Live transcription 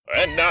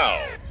And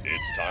now,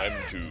 it's time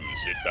to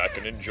sit back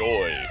and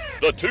enjoy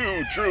the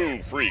Two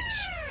True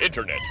Freaks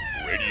Internet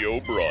Radio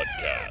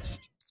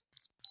Broadcast.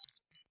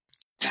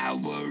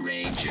 Power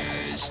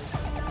Rangers.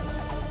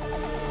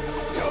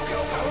 Go,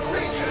 go, Power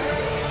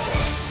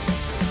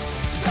Rangers!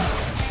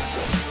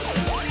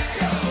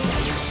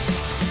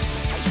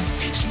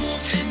 It's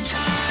morphin'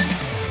 time.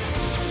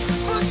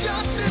 For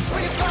justice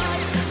we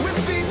fight, with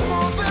beast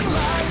morphin'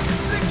 light.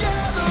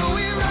 Together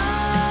we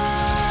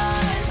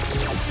rise!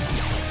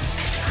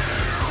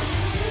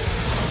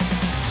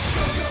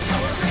 Go, go,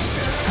 Power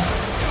Rangers!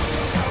 Go,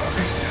 go, Power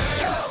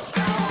Rangers! Go,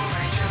 Power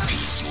Rangers!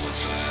 Beast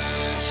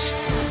Morphers.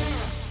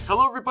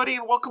 Hello, everybody,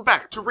 and welcome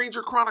back to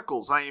Ranger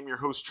Chronicles. I am your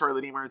host,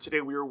 Charlie Deemer, and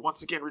today we are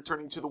once again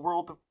returning to the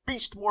world of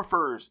Beast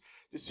Morphers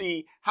to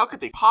see how could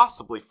they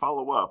possibly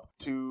follow up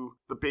to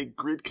the big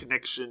Grid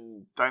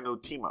Connection Dino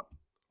team-up.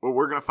 Well,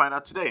 we're going to find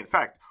out today. In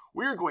fact,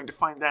 we're going to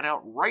find that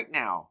out right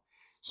now.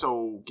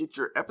 So get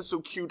your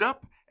episode queued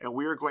up, and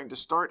we are going to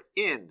start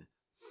in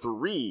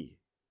 3,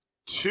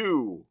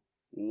 2,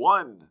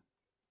 1,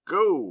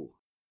 go.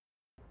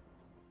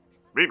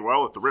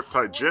 Meanwhile, at the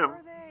Riptide Gym,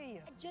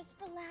 Just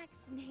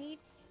relax, Nate.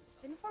 It's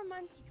been 4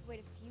 months. You could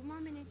wait a few more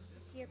minutes to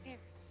see your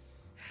parents.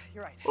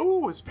 You're right.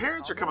 oh, his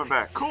parents are coming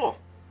back. Cool.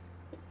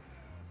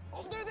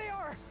 Oh, there they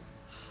are!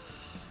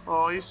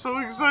 Oh, he's so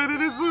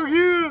excited. It's so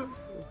cute.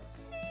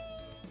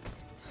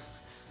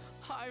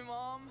 Hi,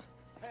 Mom.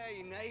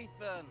 Hey,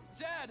 Nathan.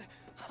 Dad!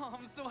 Oh,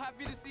 I'm so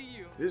happy to see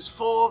you. His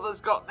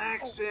father's got an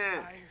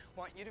accent. I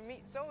want you to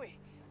meet Zoe.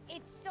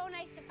 It's so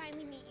nice to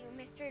finally meet you,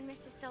 Mr. and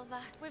Mrs. Silva.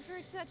 We've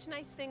heard such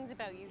nice things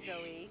about you,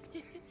 Zoe.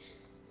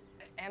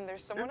 And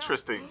there's someone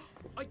Interesting.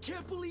 I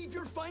can't believe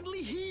you're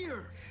finally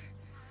here.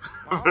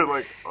 else. They're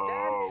like,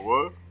 Dad,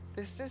 what?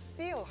 this is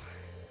Steel.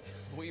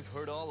 We've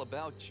heard all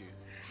about you.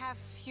 Half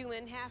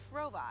human, half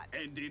robot.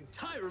 And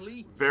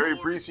entirely Very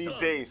your breezy son.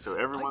 day, so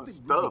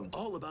everyone's I've been reading stunned.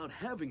 all about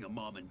having a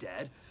mom and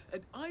dad,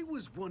 and I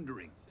was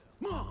wondering,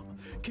 Mom,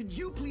 can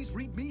you please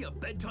read me a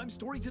bedtime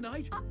story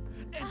tonight?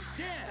 And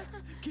Dad,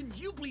 can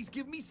you please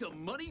give me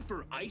some money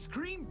for ice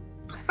cream?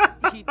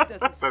 He doesn't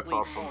That's sleep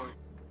awesome. or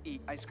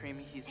eat ice cream.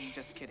 He's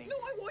just kidding. No,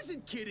 I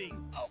wasn't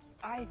kidding. Oh,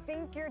 I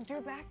think you're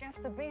due back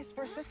at the base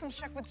for systems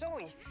check with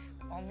Zoe.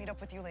 I'll meet up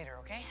with you later,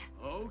 okay?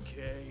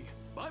 Okay.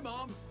 Bye,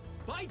 Mom.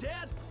 Bye,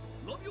 Dad.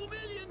 Love you a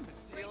million.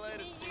 See you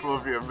later, Steve.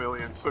 Love you a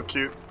million. So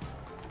cute.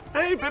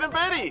 Hey, Ben and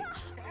Betty.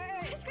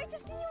 It's great to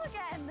see you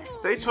again.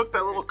 They took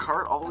that little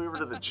cart all the way over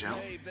to the gym.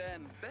 Hey,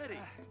 Ben. Betty.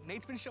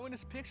 Nate's been showing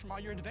us pics from all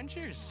your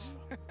adventures.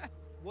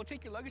 We'll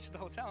take your luggage to the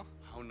hotel.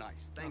 How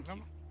nice. Thank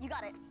you. You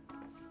got it.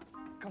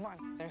 Come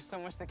on, there's so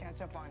much to catch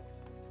up on.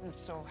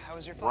 So, how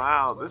was your flight?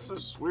 Wow, this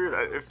is weird.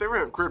 If they were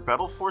at Grid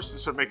Battle Force,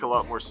 this would make a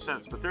lot more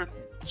sense, but they're at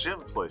the gym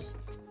place.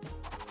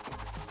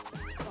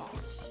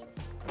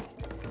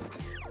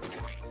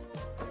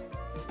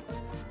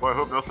 Well, I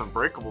hope nothing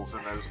breakable's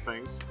in those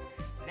things.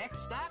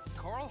 Next stop,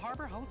 Coral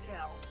Harbor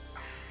Hotel.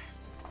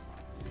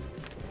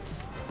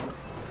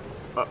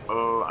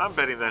 Uh-oh, I'm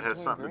betting that has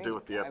Doing something to do great.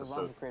 with the I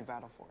episode. love Grid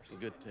Battle Force.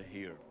 Good to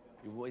hear.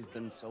 You've always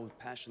been so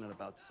passionate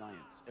about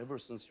science, ever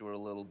since you were a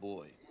little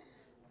boy.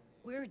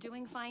 We're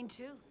doing fine,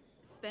 too.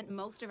 Spent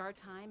most of our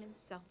time in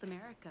South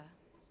America.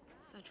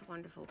 Such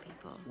wonderful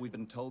people. We've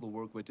been told the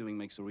work we're doing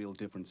makes a real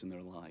difference in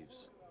their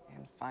lives.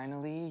 And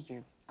finally,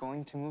 you're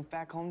going to move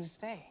back home to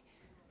stay.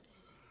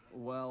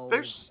 Well,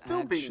 They're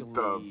still being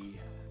dubbed.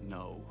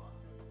 No.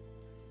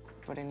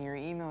 But in your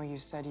email, you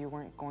said you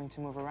weren't going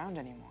to move around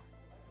anymore.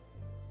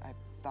 I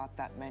thought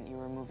that meant you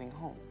were moving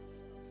home.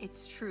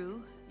 It's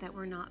true that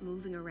we're not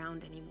moving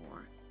around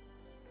anymore,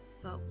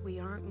 but we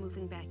aren't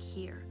moving back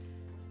here.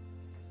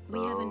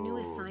 We have a new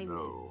Oh, assignment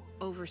no.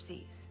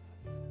 overseas.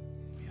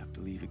 We have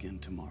to leave again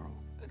tomorrow.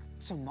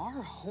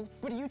 Tomorrow?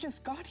 But you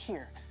just got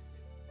here.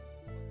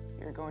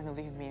 You're going to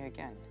leave me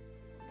again.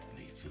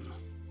 Nathan,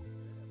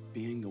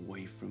 being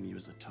away from you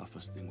is the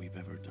toughest thing we've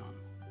ever done.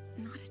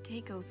 Not a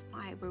day goes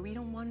by where we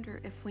don't wonder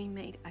if we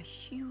made a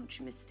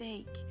huge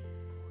mistake.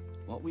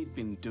 What we've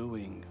been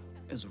doing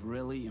is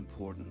really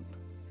important.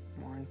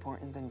 More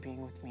important than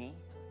being with me?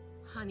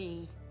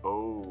 Honey,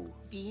 Oh,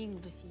 being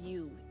with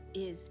you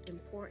is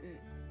important,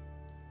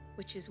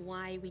 which is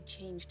why we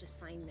changed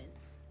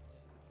assignments.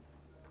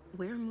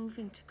 We're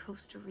moving to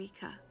Costa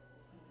Rica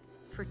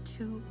for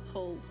 2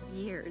 whole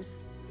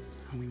years.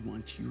 And we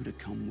want you to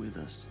come with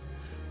us.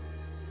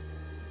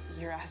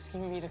 You're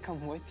asking me to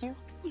come with you?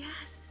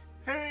 Yes.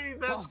 hey,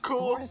 that's Of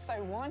cool. course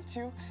I want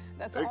to.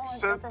 That's all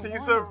Except I've ever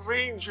he's a wanted.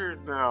 ranger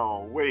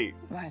now. Wait.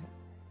 But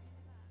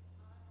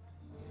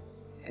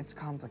it's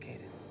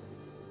complicated.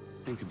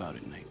 Think about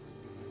it, Nate.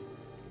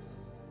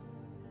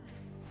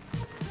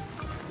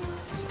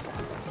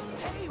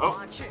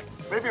 Oh,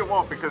 maybe it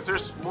won't because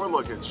there's more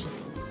luggage.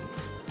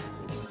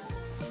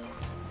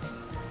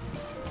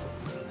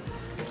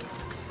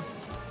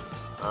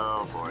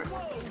 Oh boy.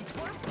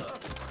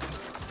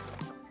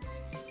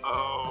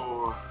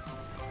 Oh.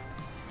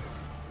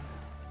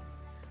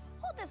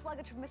 Hold this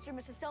luggage for Mr. and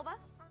Mrs. Silva.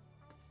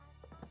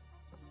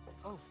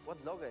 Oh, what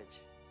luggage?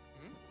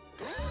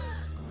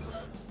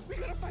 We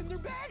gotta find their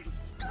bags!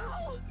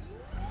 Go!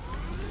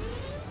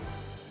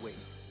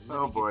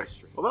 Oh boy.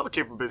 Well, that'll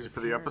keep him busy for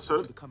the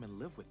episode. To come and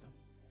live with them.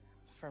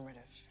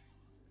 Affirmative.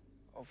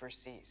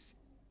 Overseas.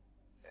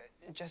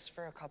 Just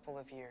for a couple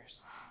of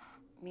years.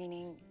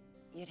 Meaning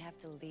you'd have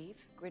to leave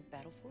Grid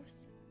Battle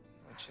Force?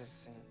 Which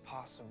is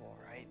impossible,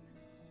 right?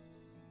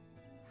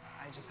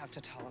 I just have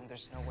to tell him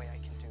there's no way I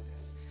can do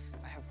this.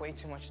 I have way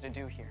too much to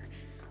do here.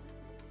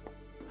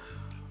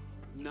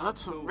 Not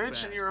to so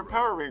mention fast, you're a bro.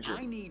 Power Ranger.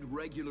 I need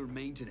regular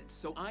maintenance,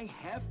 so I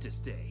have to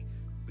stay.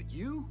 But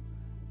you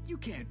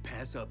can't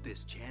pass up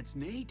this chance,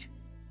 Nate.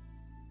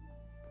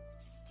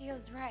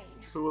 Steele's right.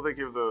 Who will they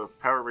give the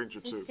Power Ranger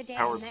Since to? the day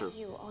Power I met to?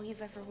 you, all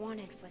you've ever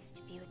wanted was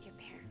to be with your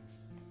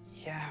parents.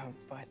 Yeah,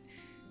 but...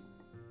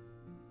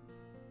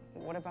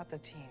 What about the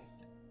team?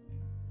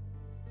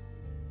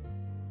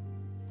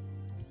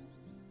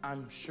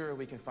 I'm sure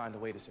we can find a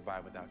way to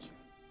survive without you.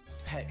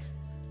 Heck,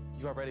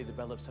 you already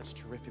developed such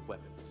terrific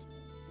weapons.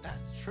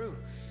 That's true.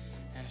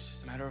 And it's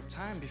just a matter of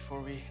time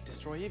before we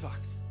destroy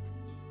Evox.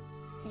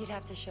 You'd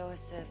have to show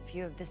us a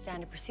few of the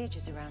standard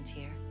procedures around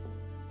here.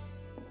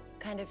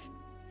 Kind of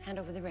hand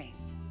over the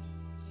reins.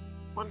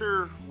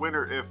 Wonder when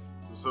or if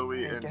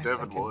Zoe I and guess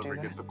Devin I will could do ever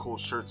that. get the cool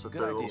shirts with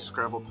Good their little idea.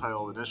 Scrabble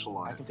tile initial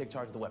on I it. can take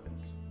charge of the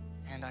weapons.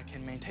 And I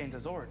can maintain the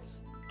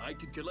Zords. I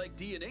could collect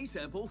DNA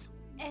samples.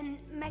 And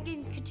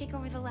Megan could take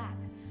over the lab.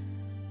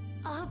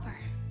 I'll help her.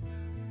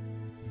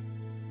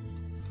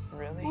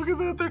 Really? Look at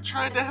that, they're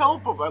trying to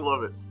help him. I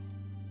love it.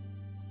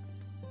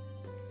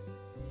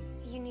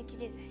 You need to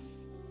do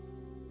this.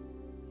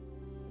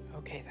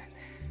 Okay, then.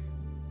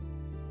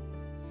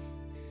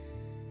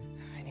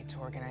 I need to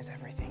organize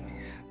everything.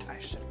 I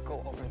should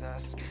go over the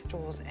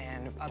schedules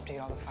and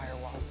update all the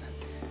firewalls.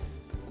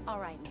 All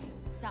right,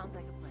 Nate. Sounds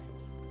like a plan.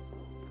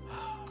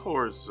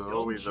 Poor Zoe,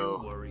 Don't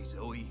though. you worry,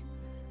 Zoe.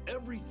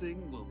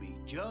 Everything will be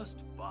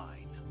just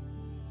fine.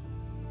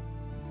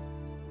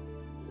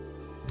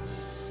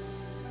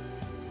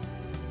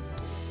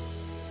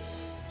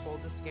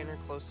 Hold the scanner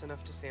close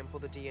enough to sample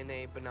the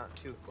DNA, but not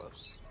too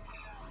close.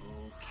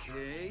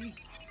 Okay.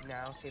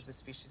 Now save the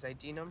species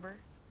ID number.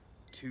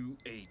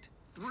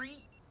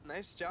 283.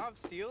 Nice job,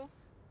 Steele.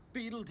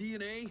 Beetle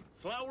DNA,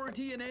 flower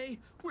DNA.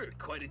 We're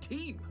quite a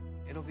team.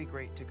 It'll be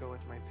great to go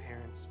with my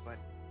parents, but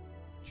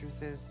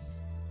truth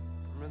is,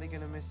 I'm really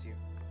gonna miss you.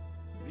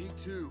 Me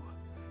too.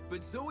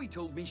 But Zoe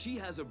told me she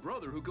has a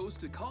brother who goes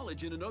to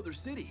college in another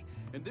city,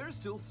 and they're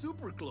still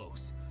super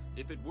close.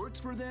 If it works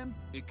for them,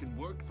 it can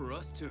work for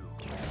us too.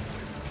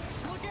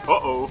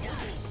 Uh-oh.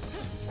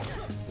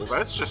 Well,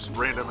 that's just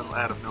random and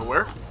out of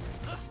nowhere.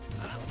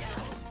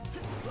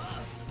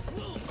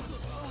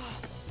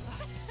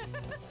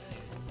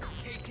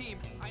 Hey team,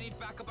 I need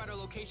backup at our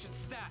location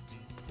stat.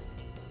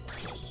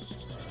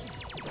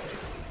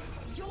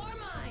 You're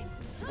mine!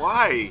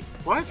 Why?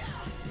 What?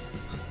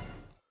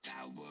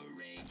 Power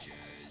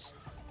Rangers.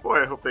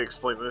 Boy, I hope they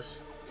explain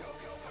this.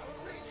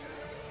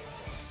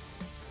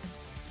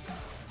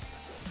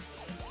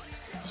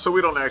 So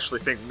we don't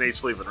actually think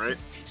Nate's leaving, right?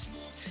 It's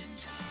morphin'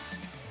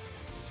 time.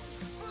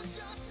 For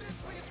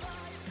justice we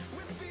fight,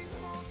 with peace,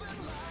 warmth, and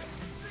light.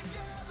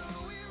 Together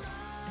we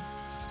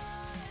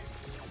rise.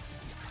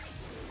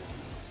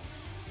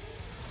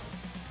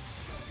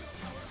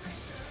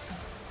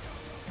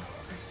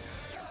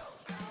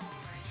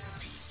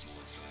 Peace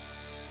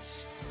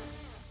Morphers.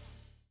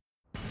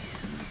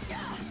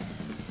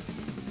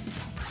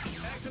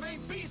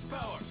 Activate beast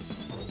power.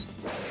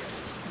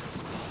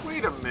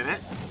 Wait a minute.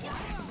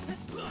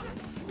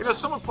 You know,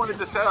 someone pointed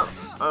this out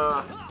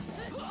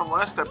from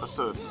last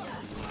episode.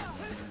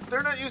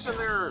 They're not using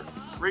their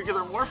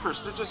regular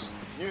morphers. They're just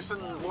using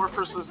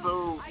morphers as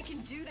though I can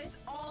do this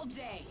all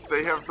day.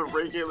 they have the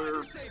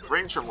regular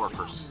Ranger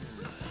morphers.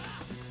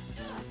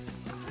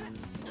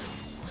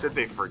 Did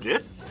they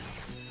forget?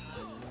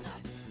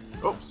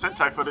 Oh,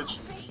 Sentai footage.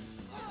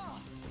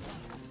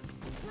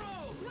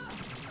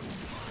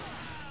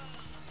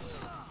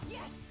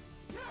 Yes!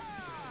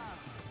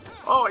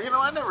 Oh, you know,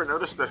 I never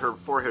noticed that her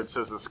forehead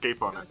says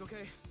escape on it. Guys,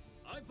 okay?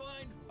 I'm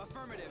fine.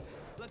 Affirmative.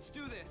 Let's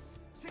do this.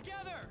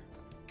 Together!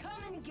 Come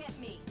and get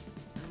me.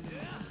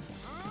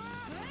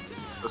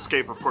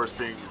 Escape, of course,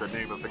 being the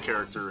name of the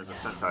character in the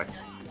Sentai.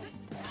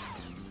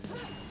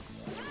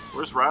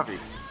 Where's Ravi?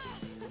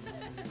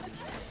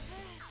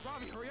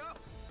 Robbie, hurry up!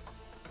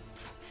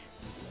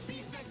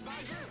 Beast X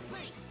visor,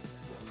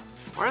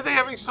 Why are they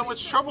having so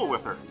much trouble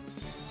with her?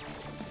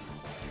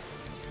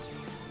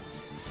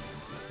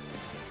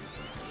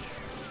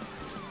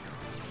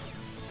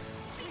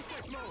 Beast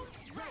X mode,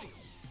 ready!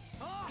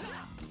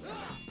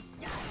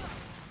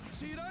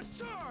 Cheetah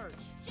charge!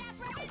 Jab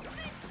right,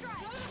 fit strike!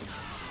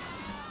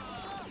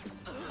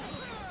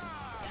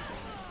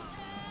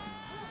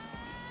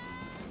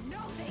 No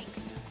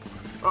thanks.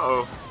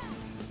 Uh-oh.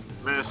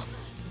 Missed.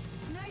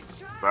 Nice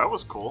try. That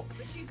was cool.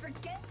 But you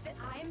forget that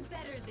I am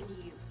better than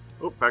you.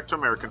 Oh, back to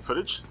American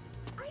footage.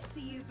 I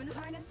see you've been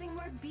harnessing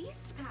more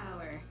beast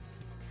power.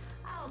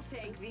 I'll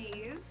take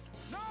these.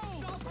 No!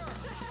 Stop her!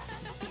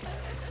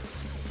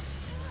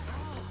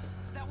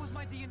 That was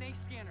my DNA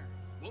scanner.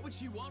 What would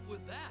she want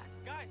with that?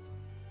 Guys!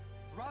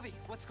 Ravi,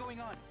 what's going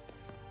on?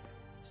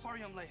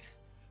 Sorry I'm late.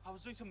 I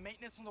was doing some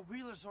maintenance on the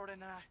Wheeler Zord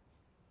and I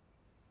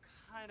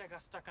kinda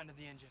got stuck under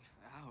the engine.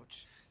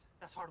 Ouch.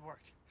 That's hard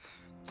work.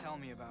 Tell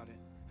me about it.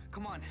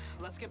 Come on,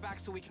 let's get back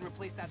so we can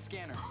replace that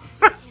scanner.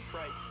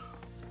 Right.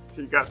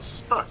 He got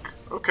stuck.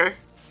 Okay.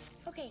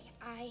 Okay,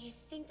 I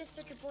think the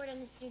circuit board on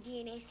this new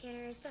DNA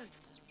scanner is done.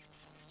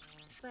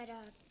 But,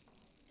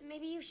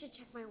 maybe you should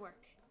check my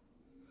work.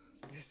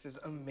 This is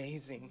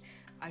amazing.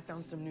 I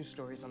found some news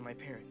stories on my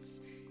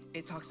parents.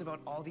 It talks about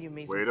all the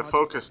amazing Way to projects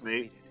focus, they've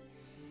Nate.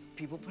 completed.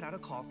 People put out a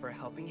call for a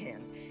helping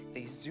hand.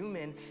 They zoom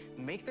in,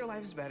 make their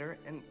lives better,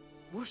 and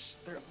whoosh,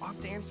 they're off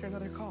to answer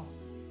another call.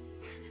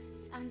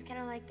 Sounds kind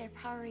of like their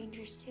Power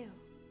Rangers, too.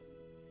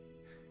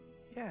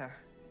 Yeah,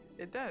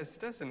 it does,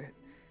 doesn't it?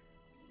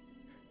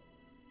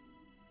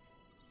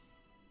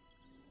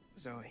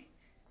 Zoe.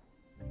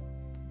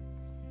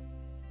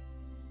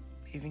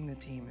 Leaving the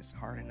team is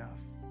hard enough,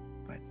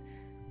 but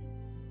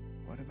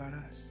what about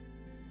us?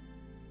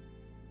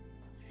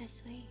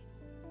 Honestly,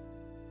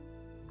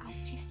 I'll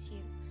miss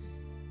you.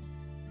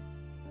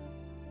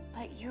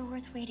 But you're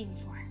worth waiting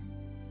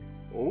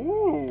for.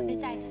 Ooh.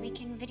 Besides, we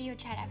can video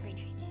chat every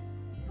night.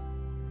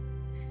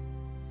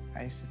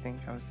 I used to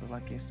think I was the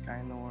luckiest guy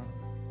in the world.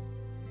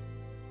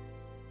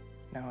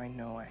 Now I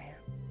know I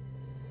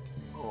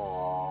am.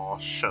 Aw,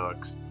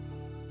 shucks.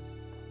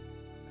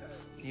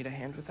 Need a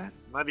hand with that?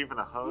 Not even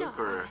a hug No,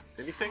 or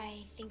anything?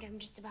 I think I'm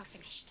just about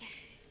finished.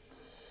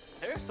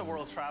 There's the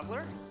world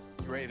traveler.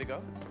 You ready to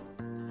go?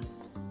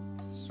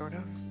 Sort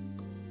of.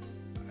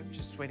 I'm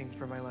just waiting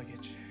for my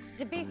luggage.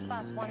 The Beast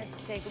Boss wanted to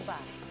say goodbye.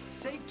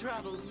 Safe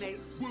travels, Nate.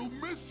 We'll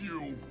miss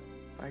you.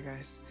 Bye,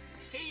 guys.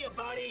 See you,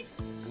 buddy.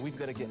 We've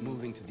got to get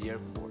moving to the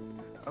airport.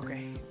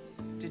 Okay.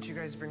 Did you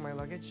guys bring my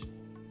luggage?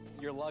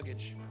 Your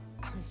luggage.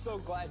 I'm so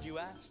glad you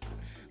asked.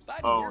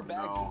 Finding Oh, your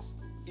bags no. is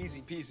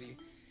easy peasy.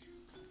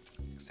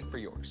 Except for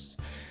yours.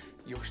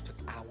 Yours took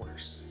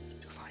hours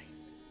to find.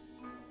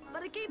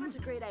 But it gave us a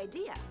great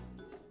idea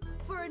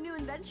for a new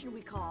invention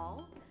we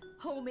call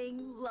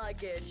homing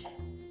luggage.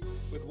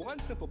 With one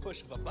simple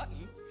push of a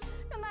button,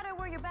 No matter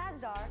where your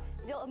bags are,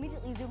 they'll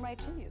immediately zoom right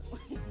to you.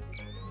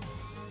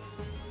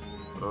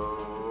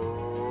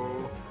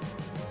 Oh.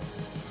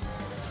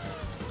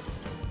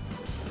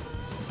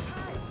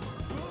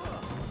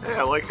 Hey,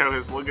 I like how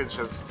his luggage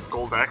has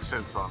gold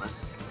accents on it.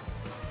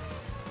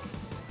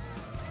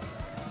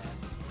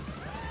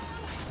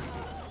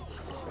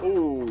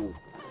 Ooh.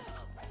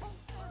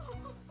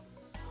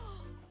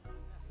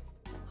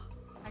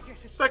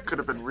 That could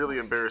have been really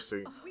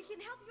embarrassing. We can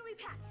help you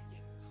repack.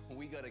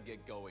 We got to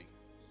get going.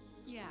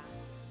 Yeah.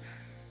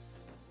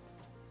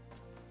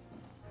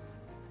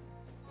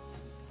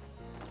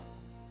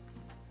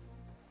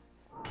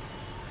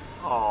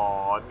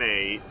 Aw,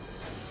 Nate.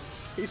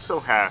 He's so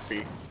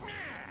happy.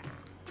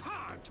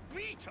 Part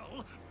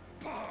beetle,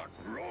 part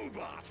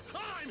robot.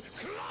 I'm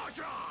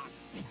Claudron.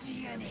 The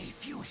DNA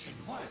fusion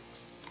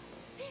works.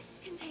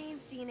 This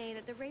contains DNA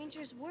that the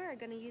Rangers were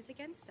gonna use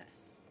against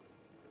us.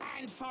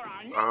 And for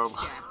our next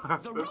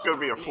step, the That's gonna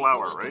be a robot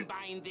flower, will right?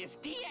 combine this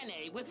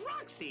DNA with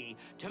Roxy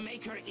to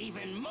make her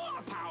even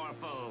more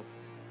powerful.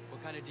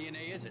 What kind of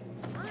DNA is it?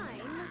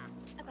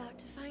 I'm about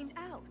to find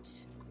out.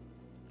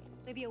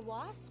 Maybe a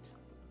wasp?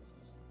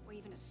 Or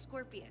even a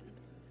scorpion.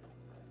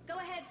 Go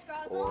ahead,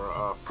 Scrozzle.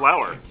 Or a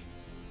flower.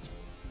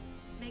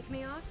 Make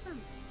me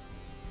awesome.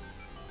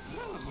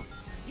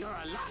 You're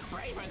a lot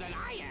braver than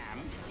I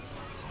am.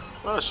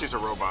 Well, she's a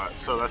robot,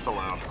 so that's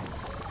allowed.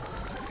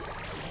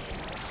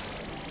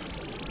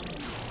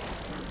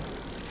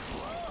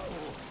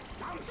 Whoa,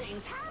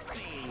 something's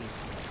happening.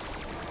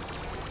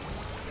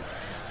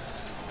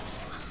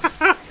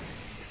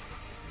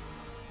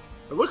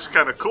 It looks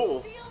kind of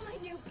cool. Feel my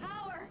new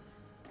power!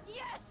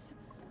 Yes!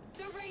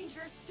 The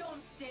Rangers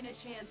don't stand a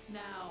chance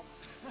now.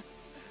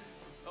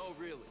 Oh,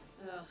 really?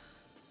 Ugh.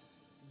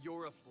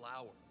 You're a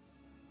flower.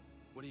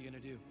 What are you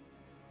gonna do?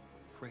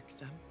 Prick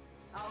them?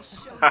 I'll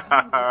show you what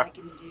I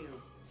can do.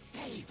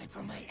 Save it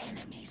for my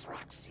enemies,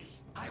 Roxy.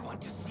 I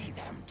want to see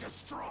them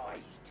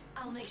destroyed.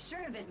 I'll make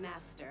sure of it,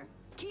 Master.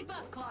 Keep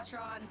up,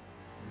 Clautron.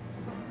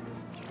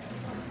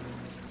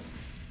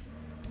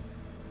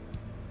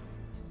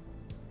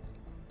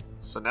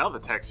 So now the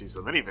taxi's a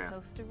minivan.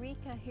 Costa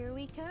Rica, here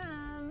we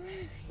come.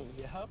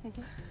 Yep.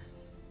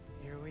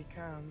 Here we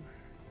come.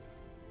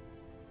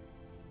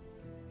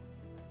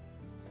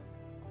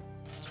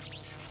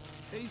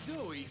 Hey,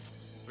 Zoe,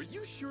 are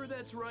you sure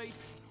that's right?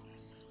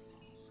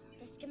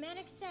 The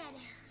schematic said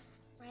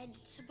red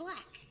to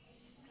black.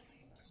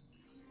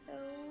 So.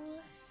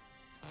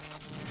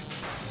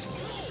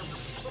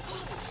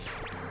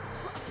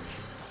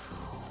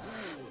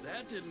 Ooh,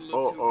 that didn't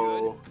look too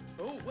Uh-oh. good.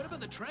 Oh, what about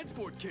the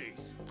transport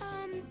case?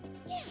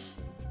 Yeah.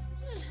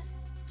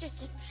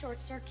 Just a short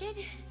circuit.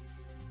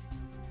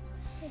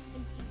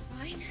 System seems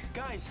fine.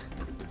 Guys,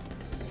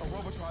 a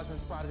Robotron has been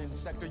spotted in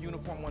Sector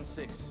Uniform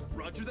 16.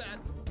 Roger that.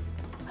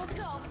 Let's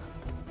go.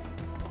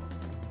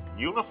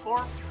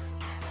 Uniform?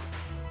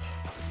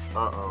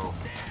 Uh-oh.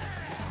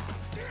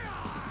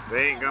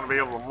 They ain't gonna be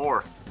able to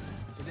morph.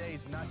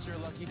 Today's not your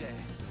lucky day.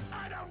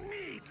 I don't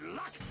need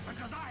luck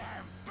because I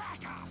have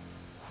backup.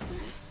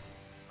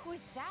 Who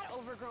is that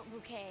overgrown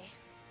bouquet?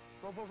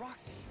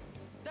 Robo-Roxy.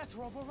 That's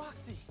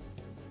Robo-Roxy.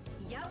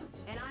 Yep,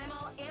 and I'm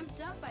all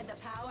amped up by the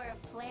power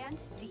of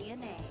plant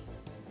DNA.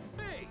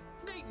 Hey,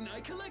 Nate and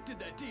I collected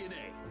that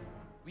DNA.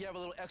 We have a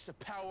little extra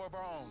power of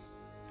our own.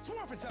 It's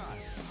morphin'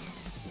 time!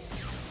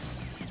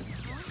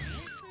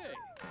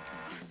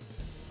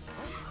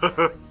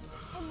 Oh,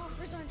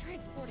 morphers aren't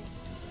transporting.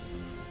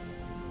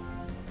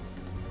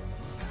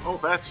 Oh,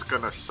 that's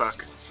gonna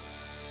suck.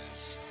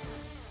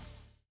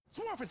 It's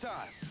morphin'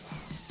 time!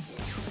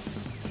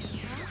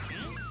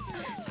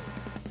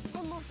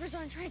 Oh, morphers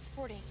aren't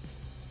transporting.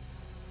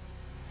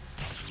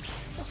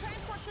 The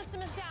transport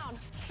system is down.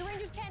 The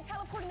Rangers can't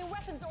teleport in their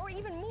weapons or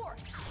even more.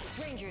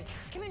 Rangers,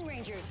 come in,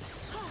 Rangers.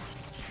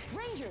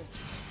 Rangers!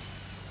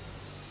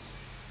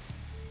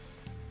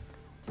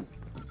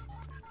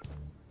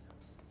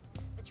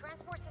 The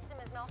transport system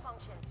is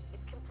malfunctioned.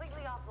 It's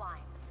completely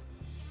offline.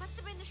 It must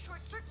have been the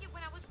short circuit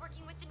when I was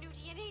working with the new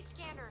DNA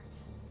scanner.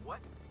 What?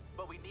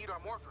 But we need our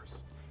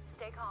morphers.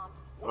 Stay calm.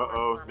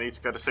 Uh-oh, Nate's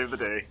gotta save the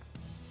day.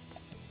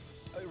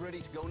 Are you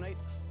ready to go, Nate?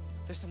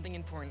 There's something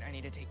important I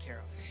need to take care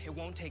of. It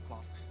won't take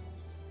long.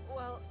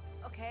 Well,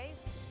 okay.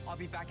 I'll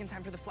be back in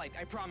time for the flight,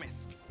 I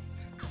promise.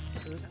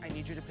 Cruz, I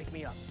need you to pick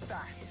me up,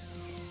 fast.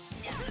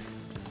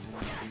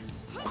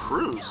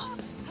 Cruz?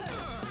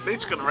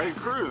 Nate's gonna ride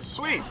Cruz,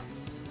 sweet!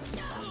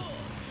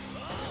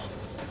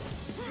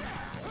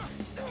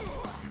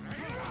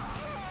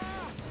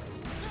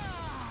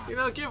 You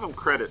know, give them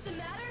credit. What's the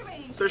matter,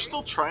 Rangers? They're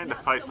still trying to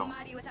fight so them.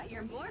 mighty without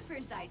your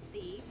morphers, I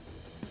see.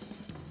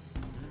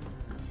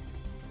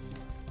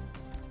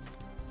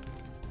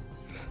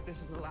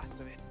 This is the last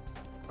of it.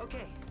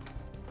 Okay.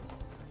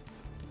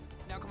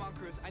 Now come on,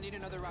 Cruz. I need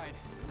another ride.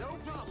 No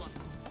problem.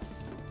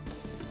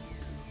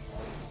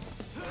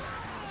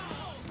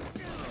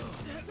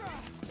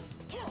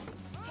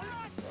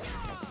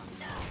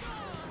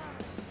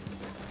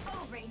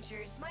 Oh,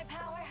 Rangers, my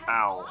power has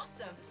Ow.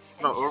 blossomed.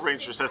 No, And Oh, just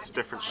Rangers, in that's a time to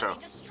different finally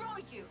show. Destroy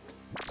you.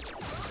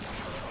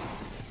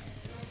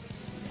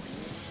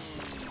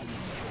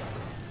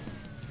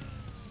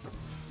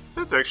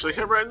 That's actually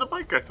him riding the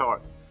bike, I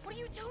thought. What are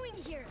you doing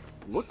here?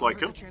 Looked like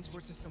him. The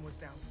transport system was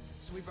down,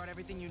 so we brought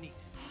everything you need.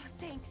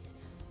 Thanks.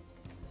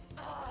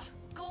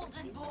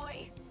 Golden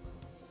boy.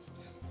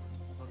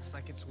 Looks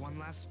like it's one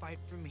last fight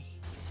for me.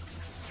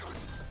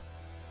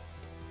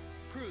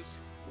 Cruz,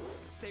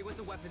 stay with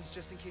the weapons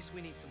just in case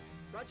we need some.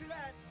 Roger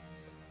that.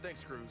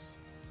 Thanks, Cruz.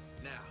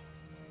 Now,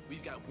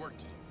 we've got work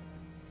to do.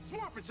 It's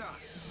morphin' time!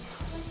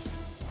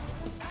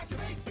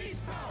 Activate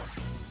beast power!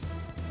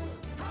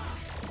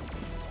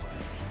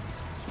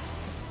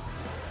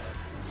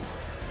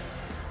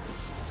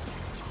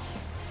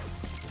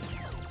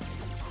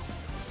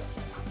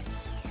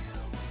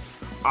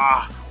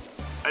 Ah,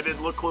 I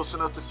didn't look close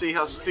enough to see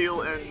how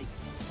Steel and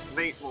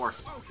Nate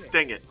morphed.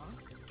 Dang it.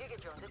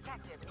 Gigadrone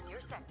detected in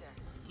your sector.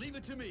 Leave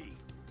it to me.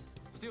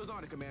 Steel's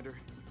on it, Commander.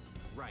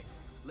 Right.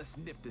 Let's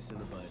nip this in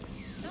the bud.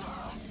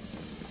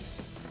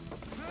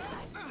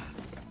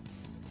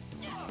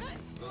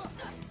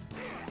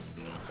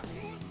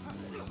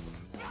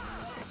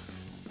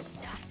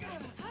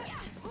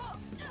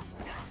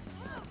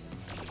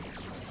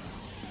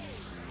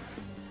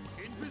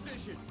 In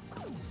position.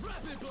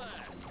 Rapid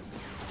blast.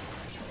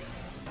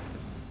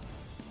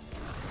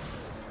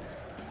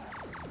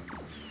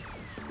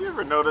 You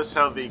ever notice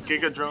how the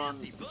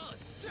Gigadrones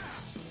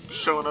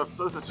showing up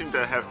doesn't seem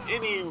to have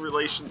any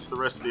relation to the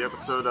rest of the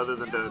episode other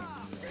than to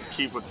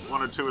keep with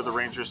one or two of the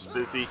Rangers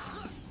busy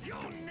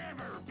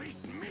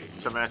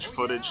to match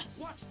footage?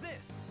 Watch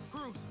this!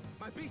 Cruz,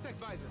 my Beast X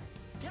visor.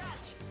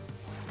 Catch!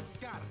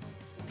 Got it.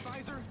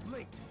 Visor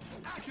linked.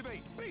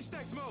 Activate Beast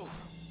X mode!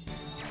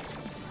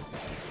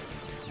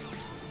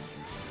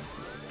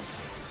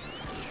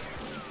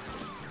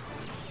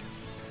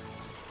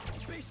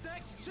 Beast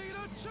X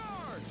Cheetah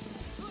charge!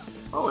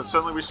 Oh, and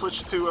suddenly we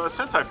switched to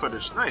Sentai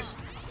footage. Nice.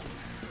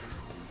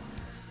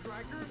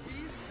 Striker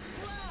Beast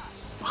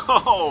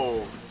Flash!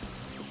 Oh!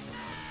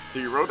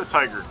 He rode a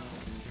tiger.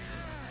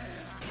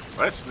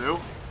 That's new.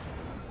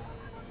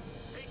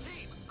 Hey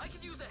team, I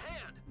could use a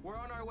hand. We're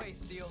on our way,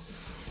 Steel.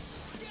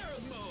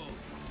 Scarab mode.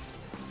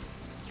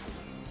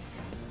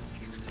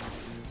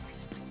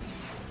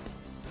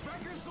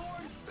 Breaker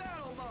Sword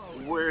battle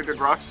mode! Where did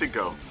Roxy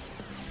go?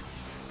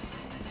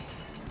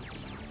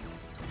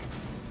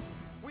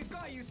 We've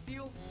got you,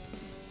 Steel.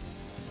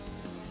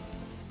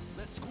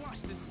 Let's squash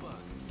this bug.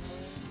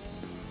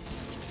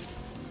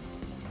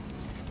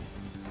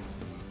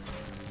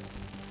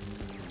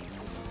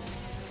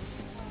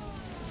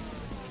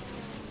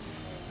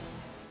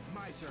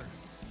 My turn.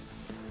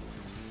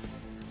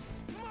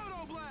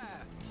 Moto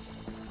Blast!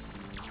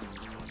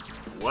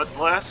 What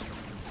blast?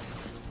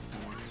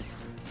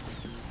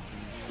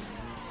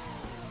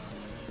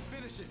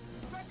 Finish it.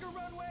 Wrecker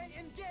runway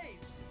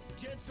engaged.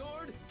 Jet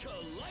Sword,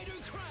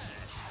 Collider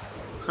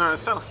Crash. It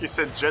sounded like you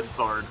said Jet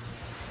Zard.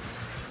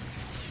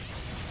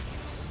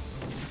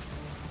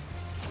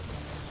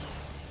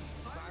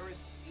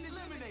 Virus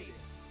eliminated.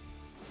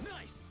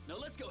 Nice. Now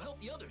let's go help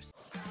the others.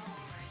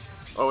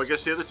 Oh, I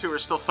guess the other two are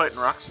still fighting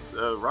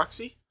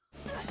Roxy?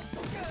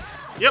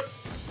 Yep.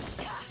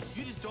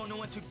 You just don't know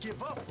when to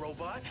give up,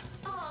 robot.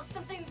 Oh,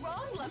 something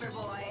wrong, lover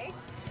boy.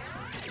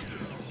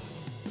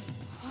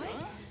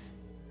 What?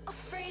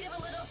 Afraid of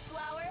a little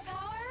flower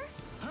power?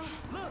 Huh?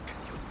 Look!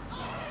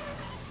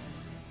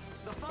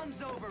 The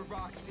fun's over,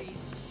 Roxy.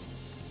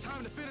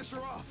 Time to finish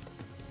her off.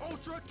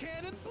 Ultra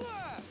Cannon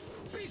Blast!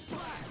 Beast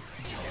Blast!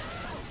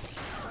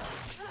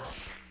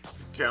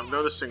 Okay, I'm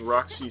noticing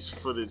Roxy's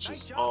footage Nice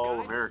is job, all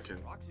guys.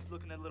 American. Roxy's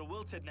looking a little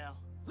wilted now.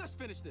 Let's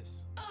finish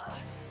this.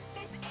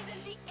 This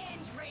isn't the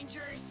end,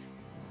 Rangers.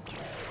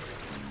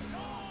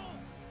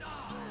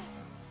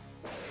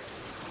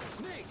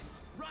 Nate,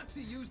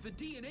 Roxy used the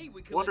DNA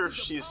we collected Wonder if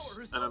to she's power an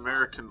herself up.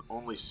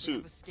 American-only We have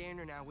suit. a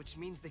scanner now, which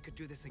means they could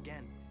do this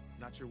again.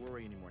 Not your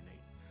worry anymore, Nate.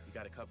 You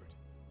got it covered.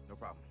 No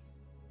problem.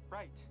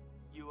 Right.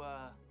 You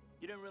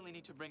didn't really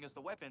need to bring us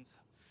the weapons.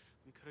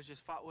 We could have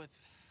just fought with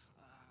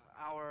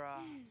our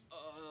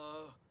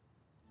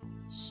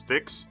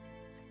Sticks?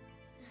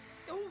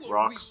 Oh, are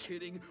Rocks. we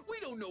kidding? We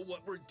don't know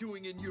what we're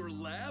doing in your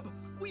lab.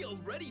 We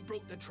already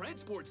broke the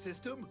transport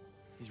system.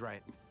 He's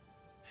right.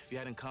 If you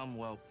hadn't come,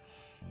 well,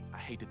 I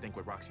hate to think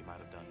what Roxy might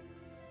have done.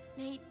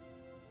 Nate,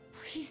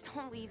 please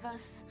don't leave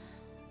us.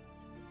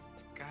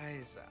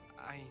 Guys,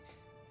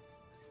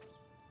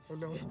 Oh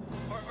no.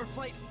 Our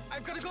flight!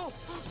 I've gotta go!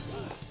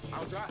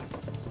 I'll drive.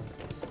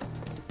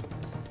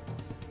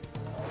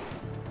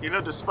 You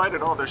know, despite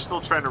it all, they're still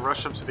trying to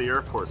rush him to the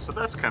airport, so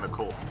that's kind of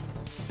cool.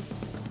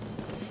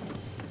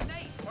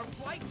 Nate, our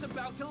flight's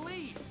about to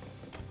leave.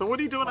 But what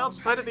are you doing Mom,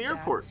 outside of the Dad,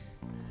 airport?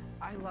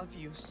 I love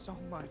you so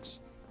much,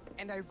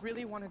 and I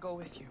really want to go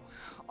with you.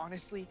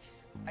 Honestly,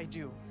 I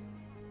do.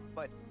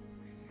 But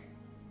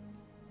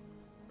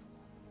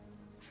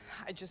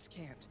I just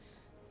can't.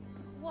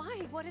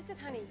 Why? What is it,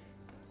 honey?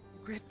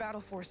 Grid Battle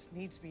Force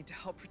needs me to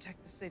help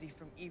protect the city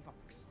from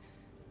Evox.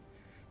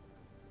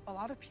 A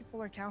lot of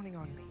people are counting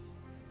on me.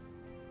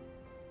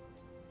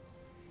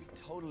 We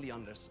totally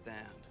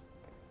understand.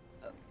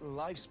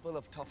 Life's full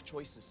of tough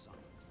choices, son.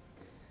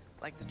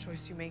 Like the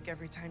choice you make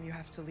every time you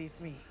have to leave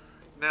me.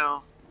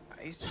 Now,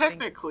 I used to think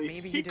technically,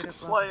 maybe he you could didn't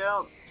fly love me.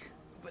 out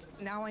But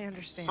now I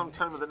understand.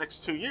 sometime in the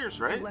next 2 years,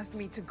 right? You left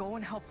me to go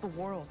and help the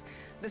world.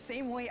 The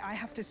same way I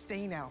have to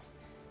stay now,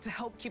 to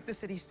help keep the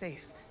city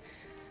safe.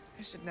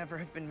 I should never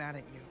have been mad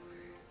at you.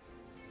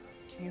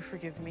 Can you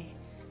forgive me?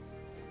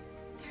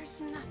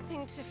 There's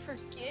nothing to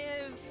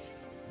forgive.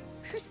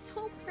 We're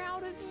so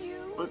proud of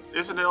you. But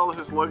isn't it all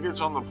his luggage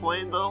on the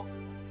plane, though?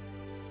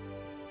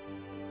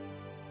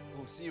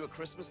 We'll see you at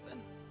Christmas then.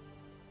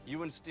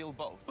 You and Steel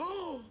both.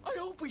 Oh, I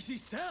hope we see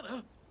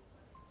Santa.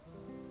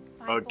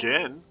 Bye,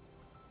 Again? boys.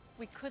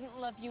 We couldn't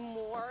love you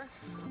more.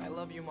 I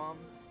love you, Mom.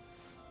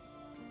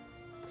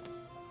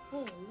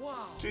 Oh,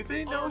 wow. Do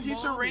they know Our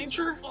he's a mom is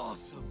ranger?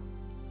 Awesome.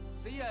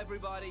 See ya,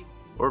 everybody.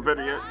 Or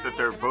better yet, that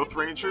they're both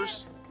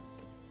rangers?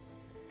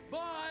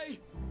 Bye.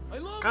 I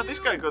love God, you. these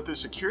guys go through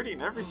security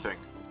and everything.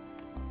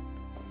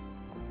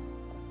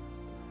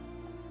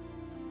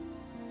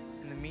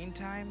 In the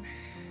meantime,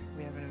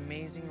 we have an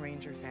amazing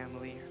ranger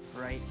family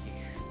right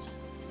here.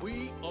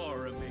 We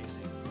are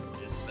amazing,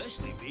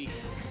 especially me.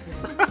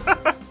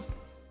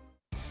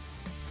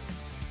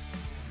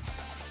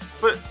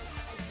 But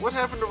what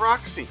happened to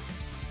Roxy?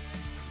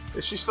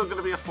 Is she still going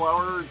to be a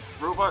flower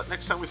robot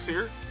next time we see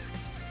her?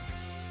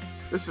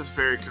 This is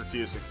very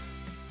confusing.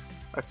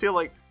 I feel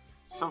like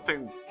some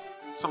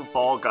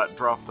ball got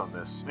dropped on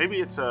this.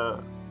 Maybe it's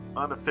a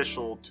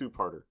unofficial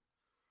two-parter.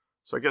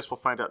 So I guess we'll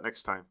find out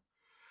next time.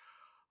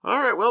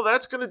 Alright, well,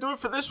 that's going to do it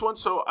for this one.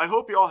 So I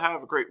hope you all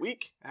have a great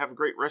week. Have a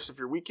great rest of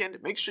your weekend.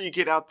 Make sure you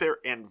get out there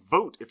and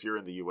vote if you're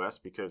in the US,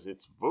 because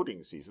it's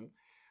voting season.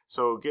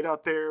 So get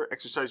out there,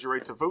 exercise your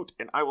right to vote,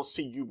 and I will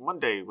see you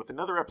Monday with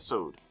another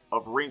episode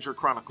of Ranger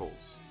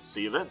Chronicles.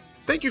 See you then.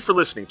 Thank you for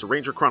listening to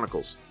Ranger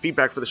Chronicles.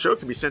 Feedback for the show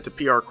can be sent to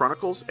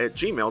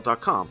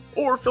prchronicles@gmail.com,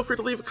 or feel free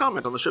to leave a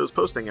comment on the show's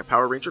posting at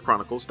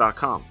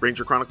powerrangerchronicles.com.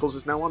 Ranger Chronicles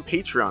is now on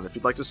Patreon. If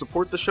you'd like to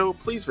support the show,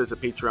 please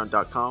visit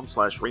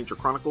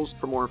patreon.com/rangerchronicles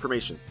for more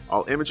information.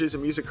 All images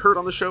and music heard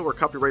on the show are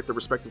copyright the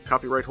respective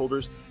copyright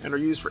holders and are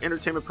used for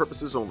entertainment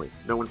purposes only.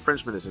 No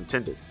infringement is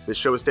intended. This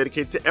show is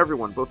dedicated to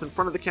everyone, both in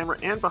front of the camera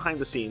and behind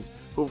the scenes,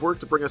 who have worked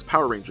to bring us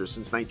Power Rangers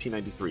since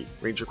 1993.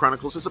 Ranger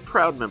Chronicles is a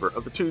proud member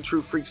of the Two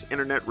True Freaks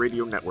Internet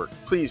Radio Network.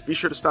 Please be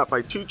sure to stop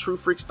by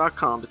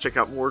twotruefreaks.com to check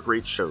out more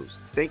great shows.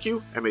 Thank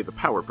you, and may the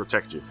power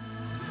protect you.